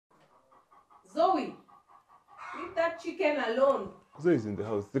Zoe, leave that chicken alone. Zoe is in the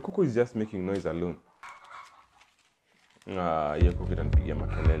house. The cuckoo is just making noise alone. Hiyo kuku itanipigia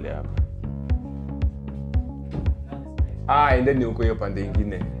makelele hapa. Endeni huko hiyo pande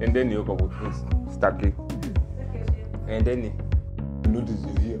ingine. Endeni huko kutusi. Staki. Endeni. Notice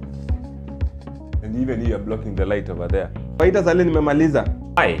you here. And even you are blocking the light over there. Faida zale nimemaliza.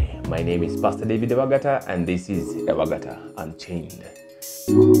 Hi, my name is Pastor David Ewagata and this is Ewagata Unchained.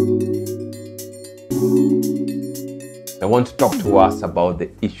 I want to talk to us about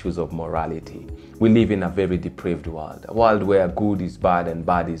the issues of morality. We live in a very depraved world, a world where good is bad and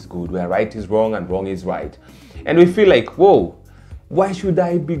bad is good, where right is wrong and wrong is right. And we feel like, whoa, why should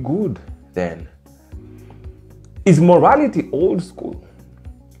I be good then? Is morality old school?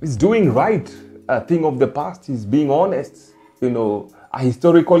 Is doing right a thing of the past? Is being honest, a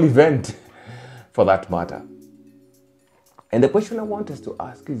historical event for that matter? And the question I want us to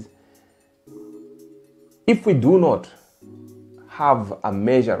ask is, if we do not have a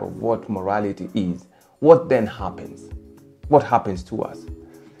measure of what morality is, what then happens? What happens to us?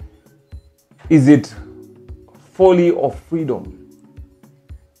 Is it folly or freedom?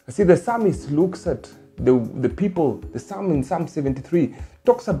 See, the psalmist looks at the people, the psalm in Psalm 73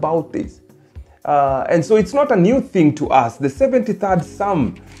 talks about this. And so it's not a new thing to us. The 73rd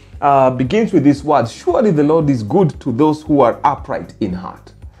Psalm begins with these words: surely the Lord is good to those who are upright in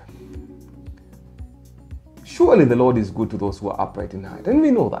heart. Surely the Lord is good to those who are upright in heart. And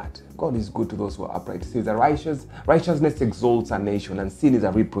we know that. God is good to those who are upright. It says that righteousness exalts a nation and sin is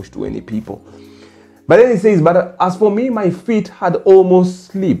a reproach to any people. But then he says, but as for me, my feet had almost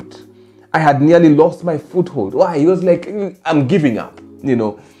slipped. I had nearly lost my foothold. Why? He was like, I'm giving up,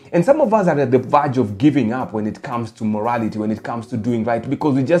 And some of us are at the verge of giving up when it comes to morality, when it comes to doing right,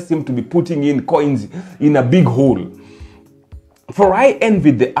 because we just seem to be putting in coins in a big hole. For I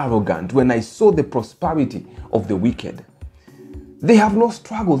envied the arrogant when I saw the prosperity of the wicked. They have no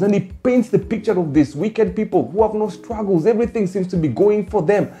struggles. And he paints the picture of these wicked people who have no struggles. Everything seems to be going for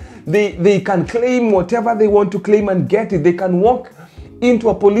them. They can claim whatever they want to claim and get it. They can walk into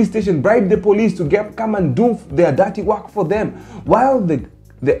a police station, bribe the police to come and do their dirty work for them. While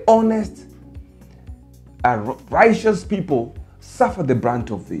the honest, righteous people suffer the brunt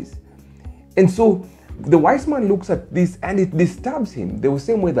of this. And so the wise man looks at this and it disturbs him the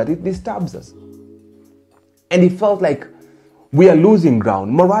same way that it disturbs us. And he felt like we are losing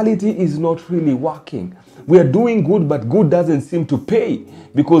ground. Morality is not really working. We are doing good, but good doesn't seem to pay,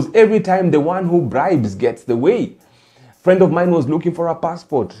 because every time the one who bribes gets the way. A friend of mine was looking for a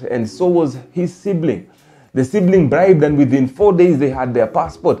passport, and so was his sibling. The sibling bribed, and within 4 days they had their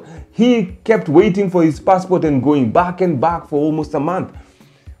passport. He kept waiting for his passport and going back and back for almost a month.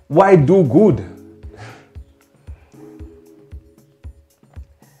 Why do good?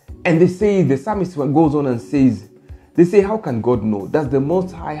 And they say, the psalmist goes on and says, they say, how can God know? Does the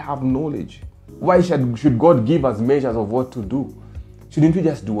Most High have knowledge? Why should God give us measures of what to do? Shouldn't we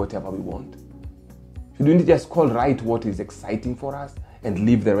just do whatever we want? Shouldn't we just call right what is exciting for us and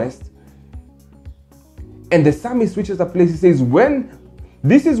leave the rest? And the psalmist reaches a place, he says, when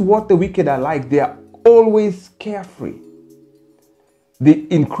this is what the wicked are like, they are always carefree. They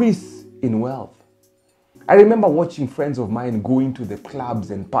increase in wealth. I remember watching friends of mine going to the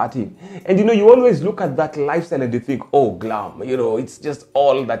clubs and partying. And you always look at that lifestyle and you think, oh, glam, it's just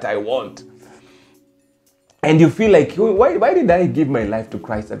all that I want. And you feel like, why did I give my life to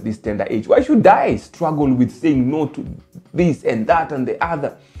Christ at this tender age? Why should I struggle with saying no to this and that and the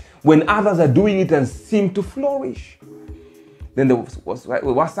other, when others are doing it and seem to flourish? Then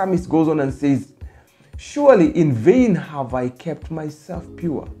the psalmist goes on and says, surely in vain have I kept myself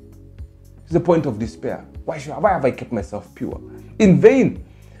pure. It's the point of despair. Why have I kept myself pure? In vain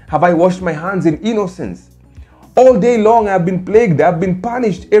have I washed my hands in innocence. All day long I have been plagued. I have been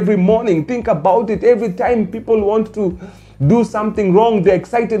punished every morning. Think about it. Every time people want to do something wrong, they're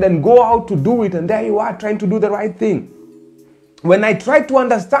excited and go out to do it. And there you are trying to do the right thing. When I tried to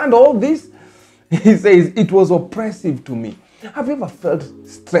understand all this, he says, it was oppressive to me. Have you ever felt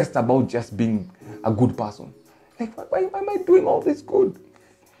stressed about just being a good person? Like, why am I doing all this good?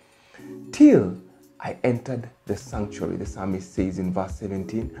 Till I entered the sanctuary, the psalmist says in verse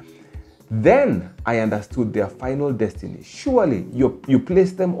 17. Then I understood their final destiny. Surely you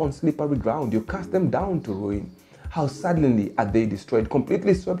placed them on slippery ground. You cast them down to ruin. How suddenly are they destroyed,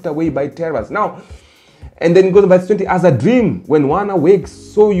 completely swept away by terrors. Now, and then it goes to verse 20. As a dream, when one awakes,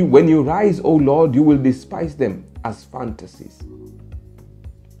 so when you rise, O Lord, you will despise them as fantasies.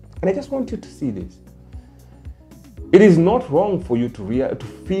 And I just want you to see this. It is not wrong for you to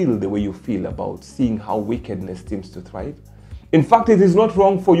feel the way you feel about seeing how wickedness seems to thrive. In fact, it is not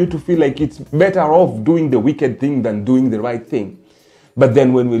wrong for you to feel like it's better off doing the wicked thing than doing the right thing. But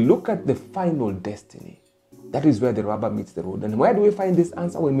then when we look at the final destiny, that is where the rubber meets the road. And where do we find this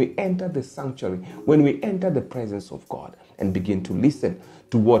answer? When we enter the sanctuary, when we enter the presence of God and begin to listen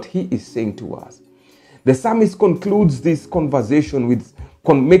to what He is saying to us. The psalmist concludes this conversation with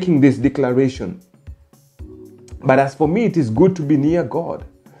making this declaration. But as for me, it is good to be near God.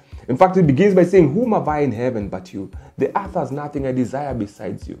 In fact, it begins by saying, whom have I in heaven but you? The earth has nothing I desire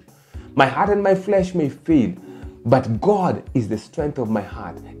besides you. My heart and my flesh may fail, but God is the strength of my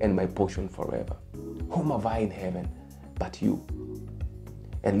heart and my portion forever. Whom have I in heaven but you?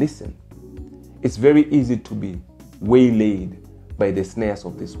 And listen, it's very easy to be waylaid by the snares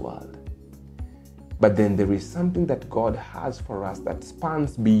of this world. But then there is something that God has for us that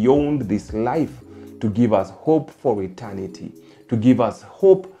spans beyond this life to give us hope for eternity, to give us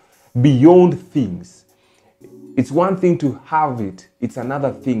hope beyond things. It's one thing to have it, it's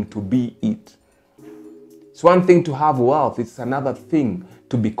another thing to be it. It's one thing to have wealth, it's another thing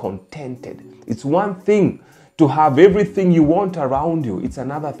to be contented. It's one thing to have everything you want around you, it's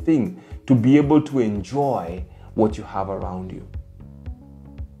another thing to be able to enjoy what you have around you.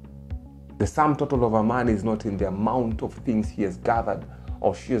 The sum total of a man is not in the amount of things he has gathered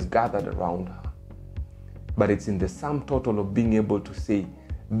or she has gathered around her, but it's in the sum total of being able to say,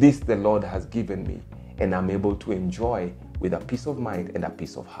 this the Lord has given me, and I'm able to enjoy with a peace of mind and a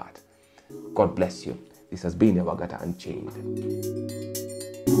peace of heart. God bless you. This has been Ewagata Unchained.